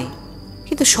নয়,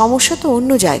 কিন্তু সমস্যা তো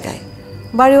অন্য জায়গায়।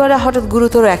 বাড়িওয়ালা হঠাৎ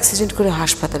গুরুতর অ্যাক্সিডেন্ট করে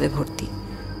হাসপাতালে ভর্তি।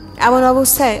 এমন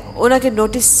অবস্থায় ওনাকে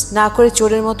নোটিস না করে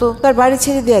চোরের মতো তার বাড়ি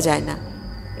ছেড়ে দেওয়া যায় না।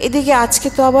 এদিকে আজকে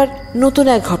তো আবার নতুন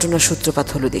এক ঘটনার সূত্রপাত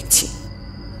হলো দেখছি।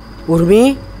 উর্মি,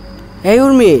 এই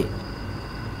উর্মি,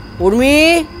 উর্মি।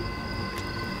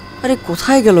 আরে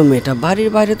কোথায় গেল মেয়েটা? বাড়ির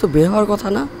বাইরে তো বের হওয়ার কথা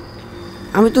না?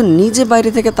 আমি তো নিজে বাইরে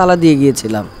থেকে তালা দিয়ে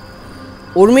গিয়েছিলাম।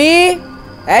 উর্মি,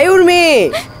 এই উর্মি,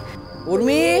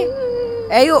 উর্মি,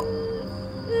 এই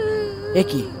এ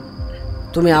কি?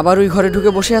 তুমি আবার ওই ঘরে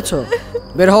ঢুকে বসে আছো?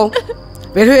 বের হও,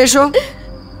 বের হয়ে এসো।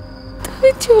 তুমি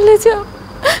চলে যাও,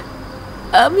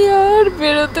 আমি আর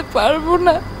বেরোতে পারবো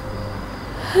না।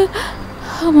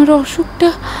 আমার অসুখটা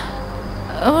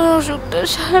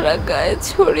সারা গায়ে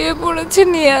ছড়িয়ে পড়েছে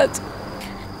নিয়াজ।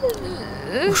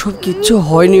 ওসব কিচ্ছু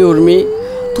হয়নি উর্মি,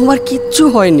 তোমার কিচ্ছু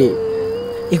হয়নি।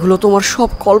 এগুলো তোমার সব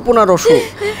কল্পনার অসুখ।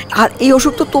 আর এই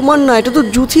অসুখ তো তোমার না, এটা তো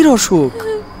জ্যোতির অসুখ।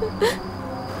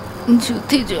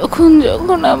 জ্যোতি যখন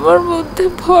যখন আমার মধ্যে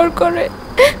ভর করে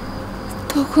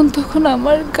তখন তখন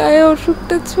আমার গায়ে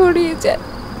অসুখটা ছড়িয়ে যায়।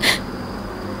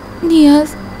 নিয়াজ,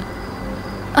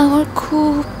 আমার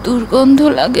খুব দুর্গন্ধ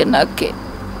লাগে নাকে।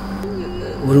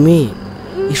 উর্মি,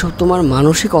 এসব তোমার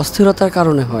মানসিক অস্থিরতার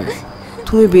কারণে হয়।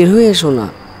 তুমি বের হয়ে এসো না,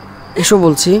 এসো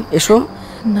বলছি, এসো।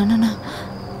 না না না,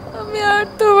 আমি আর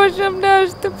তোমার সামনে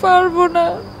আসতে পারবো না।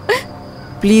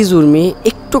 প্লিজ উর্মি,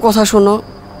 একটু কথা শোনো,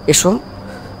 এসো।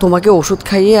 তোমাকে ওষুধ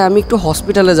খাইয়ে আমি একটু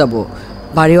হসপিটালে যাব।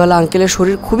 বাড়িওয়ালা আঙ্কেলের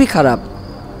শরীর খুবই খারাপ।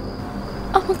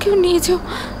 আমাকেও নিয়ে যাও,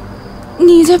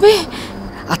 নিয়ে যাবে?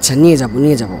 আচ্ছা, নিয়ে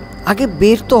যাব। আগে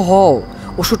বের তো হও,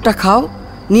 ওষুধটা খাও,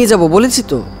 নিয়ে যাব বলেছি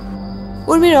তো।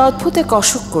 উর্মির অদ্ভুত এক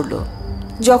অসুখ করলো।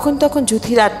 যখন তখন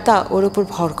যুথির আত্মা ওর ওপর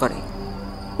ভর করে।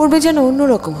 উর্মি যেন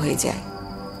অন্যরকম হয়ে যায়।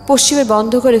 পশ্চিমে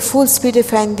বন্ধ করে ফুল স্পিডে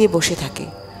ফ্যান দিয়ে বসে থাকে,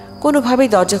 কোনোভাবেই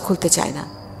দরজা খুলতে চায় না।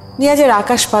 নিয়াজের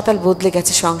আকাশ পাতাল বদলে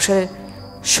গেছে। সংসারের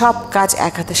সব কাজ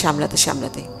এক হাতে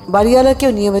সামলাতে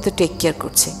বাড়িওয়ালাকেও নিয়মিত টেক কেয়ার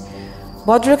করছে।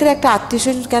 ভদ্রলোকের একটা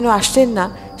আত্মীয়স্বজন কেন আসলেন না,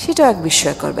 সেটাও এক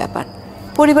বিস্ময়কর ব্যাপার।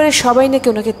 পরিবারের সবাই নাকি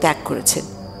ওনাকে ত্যাগ করেছেন,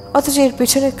 অথচ এর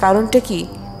পেছনের কারণটা কি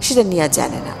সেটা নিয়াজ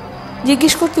জানে না,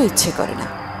 জিজ্ঞেস করতেও ইচ্ছে করে না।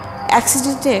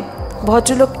 অ্যাক্সিডেন্টে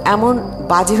ভদ্রলোক এমন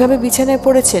বাজেভাবে বিছানায়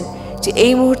পড়েছেন যে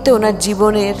এই মুহূর্তে ওনার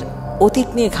জীবনের অতীত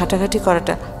নিয়ে ঘাটাঘাটি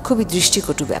করাটা খুবই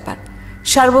দৃষ্টিকটু ব্যাপার।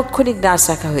 সার্বক্ষণিক নার্স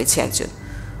রাখা হয়েছে একজন।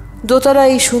 দোতলা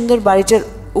এই সুন্দর বাড়িটার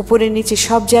উপরে নিচে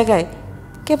সব জায়গায়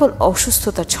কেবল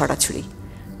অসুস্থতার ছড়াছড়ি।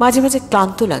 মাঝে মাঝে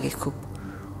ক্লান্ত লাগে খুব।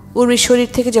 উর্মির শরীর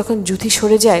থেকে যখন জুথি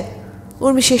সরে যায়,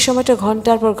 উর্মি সেই সময়টা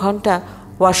ঘন্টার পর ঘন্টা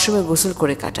ওয়াশরুমে গোসল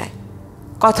করে কাটায়।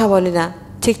 কথা বলে না,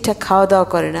 ঠিকঠাক খাওয়া দাওয়া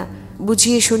করে না।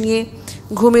 বুঝিয়ে শুনিয়ে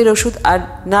ঘুমের ওষুধ আর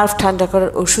নার্ভ ঠান্ডা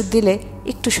করার ওষুধ দিলে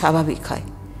একটু স্বাভাবিক হয়।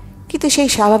 কিন্তু সেই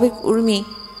স্বাভাবিক উর্মি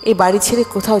এই বাড়ি ছেড়ে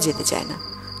কোথাও যেতে চায় না।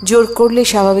 জোর করলে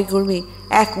স্বাভাবিক উর্মি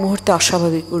এক মুহূর্তে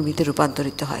অস্বাভাবিক উর্মিতে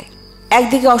রূপান্তরিত হয়।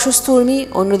 একদিকে অসুস্থ উর্মি,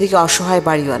 অন্যদিকে অসহায়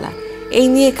বাড়িওয়ালা, এই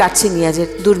নিয়ে কাটছে নিয়াজের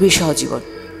দুর্বিষহ জীবন।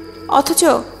 অথচ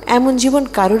এমন জীবন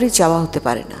কারোরই চাওয়া হতে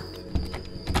পারে না।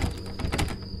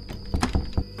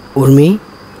 উর্মি,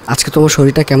 আজকে তোমার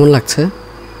শরীরটা কেমন লাগছে?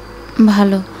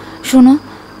 ভালো। শোনো,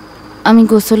 আমি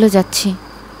গোসলে যাচ্ছি,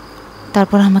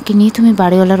 তারপর আমাকে নিয়ে তুমি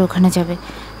বাড়িওয়ালার ওখানে যাবে।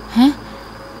 হ্যাঁ,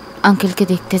 আঙ্কেলকে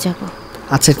দেখতে যাব।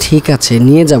 আচ্ছা ঠিক আছে,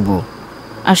 নিয়ে যাব।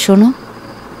 আর শোনো,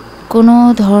 কোনো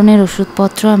ধরনের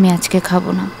ওষুধপত্র আমি আজকে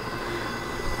খাবো না।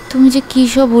 তুমি যে কী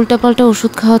সব উল্টাপাল্টা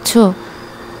ওষুধ খাওয়াচ্ছ,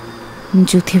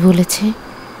 জুথি বলেছে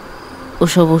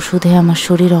ওসব ওষুধে আমার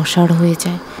শরীর অসাড় হয়ে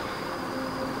যায়,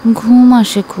 ঘুম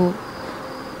আসে খুব।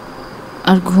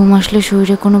 আর ঘুম আসলে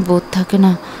শরীরে কোনো বোধ থাকে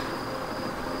না,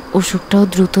 অসুখটাও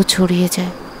দ্রুত ছড়িয়ে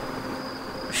যায়।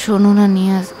 শোনো না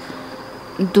নিয়াজ,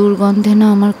 দুর্গন্ধে না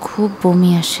আমার খুব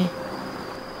বমি আসে।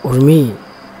 উর্মি,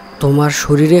 তোমার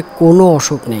শরীরে কোনো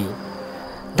অসুখ নেই।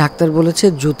 ডাক্তার বলেছে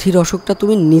জুথির অসুখটা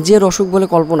তুমি নিজের অসুখ বলে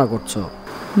কল্পনা করছো।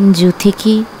 জুথি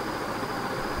কি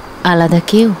আলাদা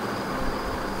কেউ?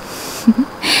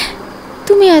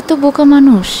 তুমি এত বোকা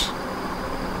মানুষ।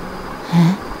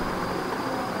 হ্যাঁ,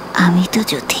 আমি তো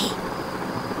জুথি।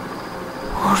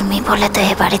 উর্মি বলে তো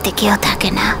এ বাড়িতে কেউ থাকে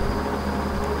না।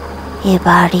 এ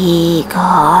বাড়ি,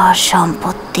 ঘর,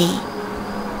 সম্পত্তি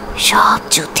সব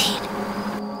জুথির।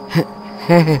 হ্যাঁ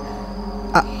হ্যাঁ হ্যাঁ,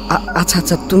 আচ্ছা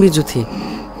আচ্ছা, তুমি জুথি।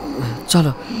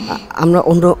 চলো আমরা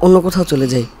অন্য কোথাও চলে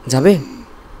যাই। যাবে?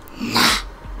 না,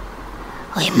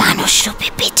 ওই মানুষরূপী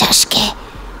পিচাসকে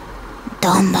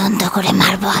দম বন্ধ করে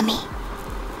মারবো আমি।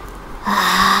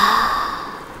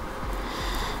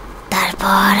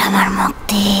 তারপর আমার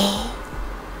মুক্তি।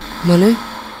 মানে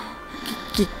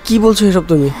কি বলছো এসব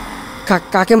তুমি?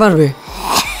 কাকে মারবে?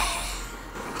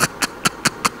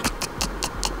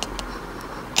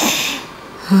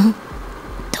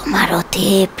 তোমার অতি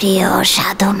প্রিয়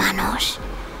সাধু মানুষ,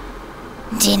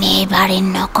 যিনি এই বাড়ির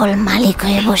নকল মালিক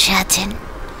হয়ে বসে আছেন।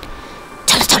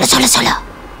 চলো চলো চলো চলো,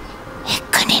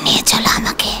 এক্ষুনি নিয়ে চলো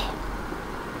আমাকে।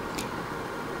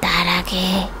 তার আগে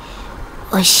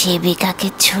ওই সেবিকাকে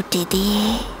ছুটি দিয়ে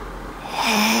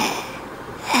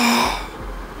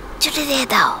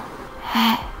দাও।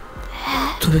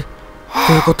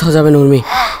 তুমি কোথাও যাবে না উর্মি,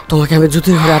 তোমাকে আমি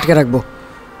জুতির ঘরে আটকে রাখবো।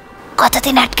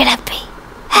 কতদিন আটকে রাখবে?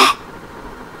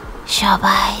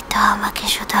 সবাই তো আমাকে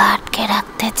শুধু আটকে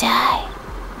রাখতে চায়,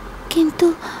 কিন্তু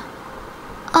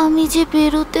আমি যে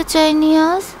বেরোতে চাইনি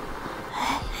আজ।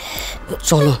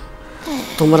 চলো,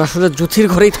 তোমার আসলে জুথির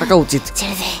ঘরেই থাকা উচিত।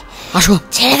 ছেড়ে দে, আসো।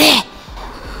 ছেড়ে দে।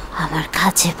 আমার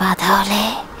কাছে বাধা হলে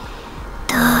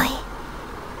তুই,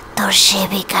 তোর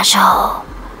সেবিকা সহ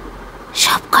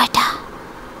সব কয়টা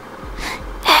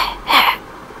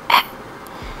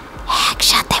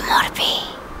একসাথে মরবি।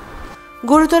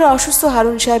 গুরুতর অসুস্থ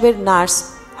হারুন সাহেবের নার্স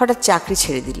হঠাৎ চাকরি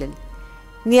ছেড়ে দিলেন।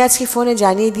 নিয়াজকে ফোনে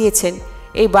জানিয়ে দিয়েছেন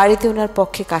এই বাড়িতে ওনার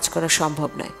পক্ষে কাজ করা সম্ভব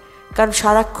নয়, কারণ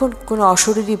সারাক্ষণ কোনো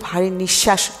অশরীরী ভারী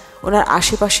নিঃশ্বাস ওনার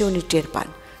আশেপাশে উনি টের পান।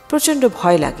 প্রচণ্ড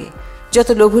ভয় লাগে। যত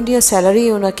লোভনীয় স্যালারি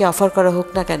ওনাকে অফার করা হোক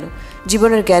না কেন,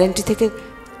 জীবনের গ্যারেন্টি থেকে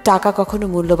টাকা কখনো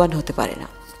মূল্যবান হতে পারে না।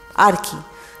 আর কি,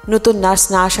 নতুন নার্স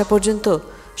না আসা পর্যন্ত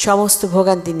সমস্ত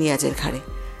ভোগান্তি নিয়াজের ঘাড়ে।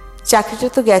 চাকরিটা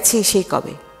তো গেছেই সেই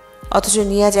কবে, অথচ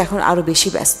নিয়াজ এখন আরও বেশি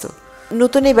ব্যস্ত।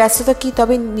 নতুন এই ব্যস্ততা কি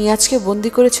তবে নিয়াজকে বন্দি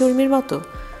করেছে উর্মির মতো?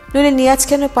 নইলে নিয়াজ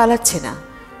কেন পালাচ্ছে না?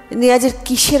 নিয়াজের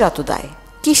কিসের অত দায়,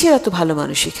 কিসের অত ভালো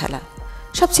মানুষই খেলা?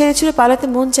 সব ছেড়ে ছেড়ে পালাতে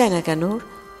মন চায় না কেন?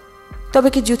 তবে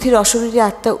কি জ্যোতির অশরীরী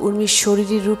আত্মা উর্মির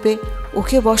শরীরী রূপে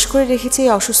ওকে বশ করে রেখেছে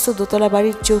এই অসুস্থ দোতলা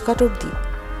বাড়ির চৌকাট অবধি?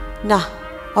 না,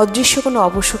 অদৃশ্য কোনো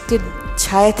অবশক্তির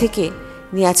ছায়া থেকে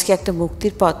নিয়াজকে একটা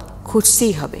মুক্তির পথ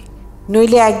খুঁজতেই হবে।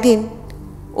 নইলে একদিন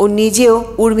ও নিজেও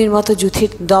উর্মির মতো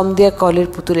জ্যোতির দম দেয়া কলের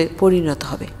পুতুলে পরিণত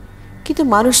হবে। কিন্তু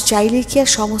মানুষ চাইলেই কি আর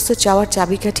সমস্ত চাওয়ার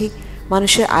চাবিকাঠি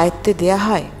মানুষের আয়ত্তে দেয়া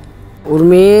হয়?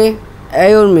 উর্মি,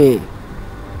 এই উর্মি,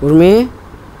 উর্মি,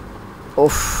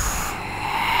 ওফ,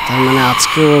 তার মানে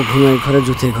আজকে ও ঘুমের ঘরে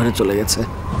জ্যোতির ঘরে চলে গেছে।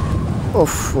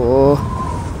 ওফ,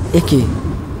 ও কি,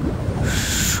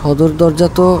 সদর দরজা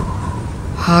তো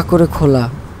হা করে খোলা।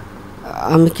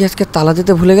 আমি কি আজকে তালা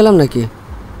দিতে ভুলে গেলাম নাকি?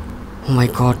 ও মাই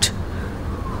গড,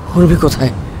 উর্মি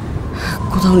কোথায়?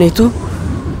 কোথাও নেই তো।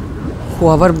 ও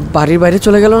আবার বাড়ির বাইরে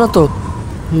চলে গেল না তো?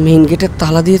 মেইন গেটের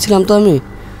তালা দিয়েছিলাম তো আমি।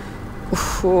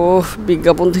 ও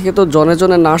বিজ্ঞাপন থেকে তো জনে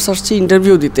জনে নার্স আসছে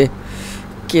ইন্টারভিউ দিতে।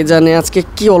 কে জানে আজকে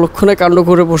কি অলক্ষণে কাণ্ড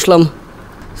করে বসলাম।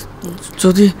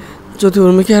 যদি যদি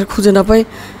উর্মিকে আর খুঁজে না পাই।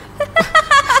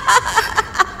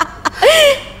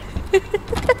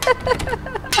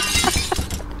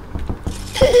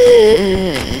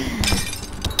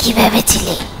 কি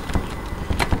ভেবেছিলি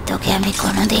তোকে আমি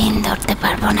কোনোদিন ধরতে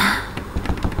পারবো না?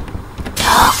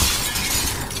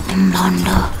 ভণ্ড,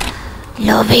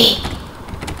 লোভী,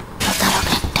 প্রতারক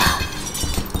একটা,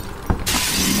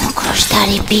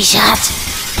 মুখোশধারী পিশাচ।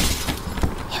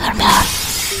 এবার মর,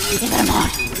 এবার মর,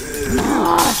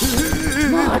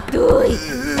 মর তুই।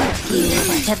 কেউ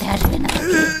বাঁচাতে আসবে না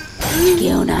তোকে,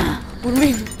 কেউ না।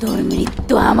 তোর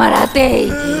মৃত্যু আমার হাতেই।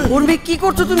 উর্মি, কি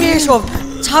করছো তুমি এসব?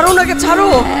 ছাড়ো নাকি, ছাড়ো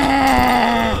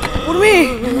উর্মি।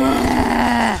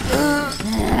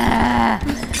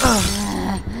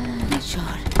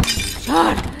 সর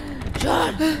সর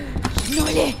সর,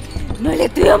 নইলে নইলে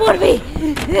তুইও মরবি।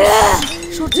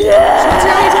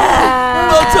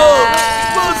 বাঁচাও,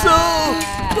 বাঁচাও,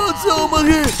 বাঁচাও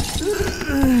আমাকে।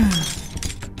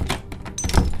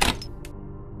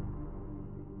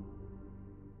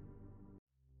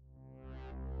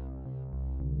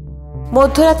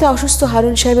 মধ্যরাতে অসুস্থ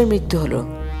হারুন সাহেবের মৃত্যু হলো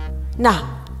না,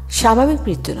 স্বাভাবিক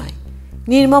মৃত্যু নয়,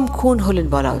 নির্মম খুন হলেন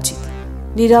বলা উচিত।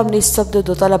 নীরব নিস্তব্ধ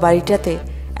দোতলা বাড়িটাতে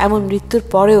এমন মৃত্যুর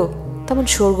পরেও তেমন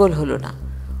শোরগোল হলো না।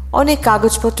 অনেক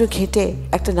কাগজপত্র ঘেঁটে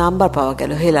একটা নাম্বার পাওয়া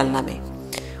গেল হেলাল নামে।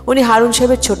 উনি হারুন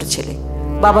সাহেবের ছোট ছেলে,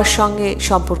 বাবার সঙ্গে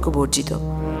সম্পর্ক বর্জিত।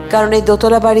 কারণ এই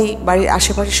দোতলা বাড়ির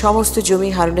আশেপাশে সমস্ত জমি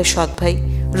হারুনের সৎ ভাই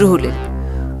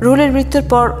রুহুলের মৃত্যুর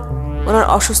পর ওনার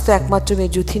অসুস্থ একমাত্র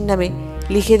মেয়ে জ্যোতির নামে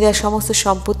লিখে দেওয়া সমস্ত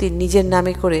সম্পত্তি নিজের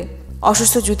নামে করে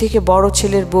অসুস্থ জ্যোতিকে বড়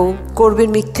ছেলের বউ করবেন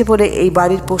মিথ্যে বলে এই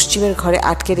বাড়ির পশ্চিমের ঘরে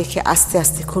আটকে রেখে আস্তে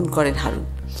আস্তে খুন করেন হারুন।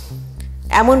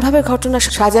 এমনভাবে ঘটনা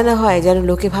সাজানো হয় যেন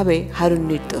লোকে ভাবে হারুন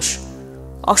নির্দোষ।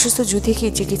 অসুস্থ জ্যোতিকে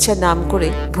চিকিৎসার নাম করে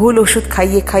ভুল ওষুধ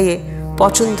খাইয়ে খাইয়ে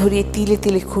পচন ধরিয়ে তিলে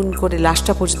তিলে খুন করে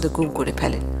লাশটা পর্যন্ত গুম করে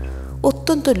ফেলেন।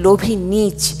 অত্যন্ত লোভী,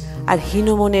 নীচ আর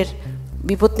হীনমনের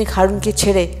বিপত্নিক হারুনকে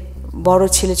ছেড়ে বড়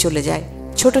ছেলে চলে যায়,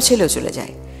 ছোট ছেলেও চলে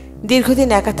যায়। দীর্ঘদিন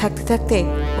একা থাকতে থাকতে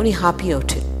উনি হাঁপিয়ে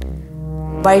ওঠেন।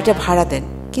 বাড়িটা ভাড়া দেন,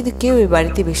 কিন্তু কেউ এই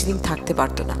বাড়িতে বেশি দিন থাকতে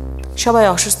পারত না। সবাই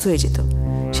অসুস্থ হয়ে যেত।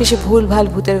 শেষে ভুলভাল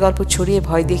ভূতের গল্প ছড়িয়ে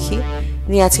ভয় দেখিয়ে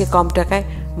নিয়াজকে কম টাকায়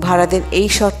ভাড়া দেন এই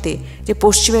শর্তে যে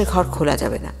পশ্চিমের ঘর খোলা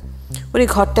যাবে না। উনি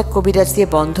ঘরটা কবিরাজ দিয়ে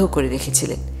বন্ধও করে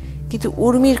রেখেছিলেন। কিন্তু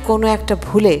উর্মির কোনো একটা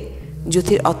ভুলে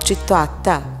জ্যোতির অতৃপ্ত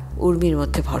আত্মা উর্মির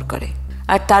মধ্যে ভর করে।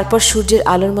 আর তারপর সূর্যের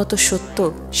আলোর মতো সত্য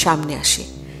সামনে আসে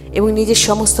এবং নিজের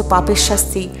সমস্ত পাপের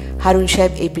শাস্তি হারুন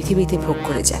সাহেব এই পৃথিবীতে ভোগ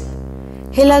করে যান।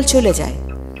 হেলাল চলে যায়,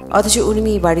 অথচ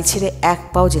উর্মি বাড়ি ছেড়ে এক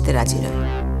পাও যেতে রাজি নয়।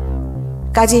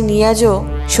 কাজে নিয়াজও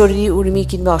শরীরী উর্মি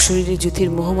কিংবা অশরীরী জ্যোতির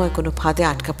মোহময় কোনো ফাঁদে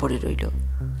আটকা পড়ে রইল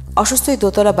অসুস্থ এই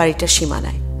দোতলা বাড়িটার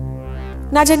সীমানায়।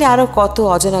 না জানি আরও কত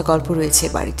অজানা গল্প রয়েছে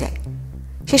বাড়িটায়,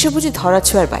 সেসব বুঝি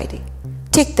ধরাছোঁয়ার বাইরে।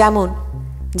 ঠিক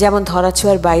যেমন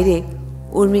ধরাছোঁয়ার বাইরে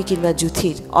উর্মি কিংবা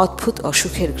জ্যোতির অদ্ভুত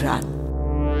অসুখের ঘ্রাণ।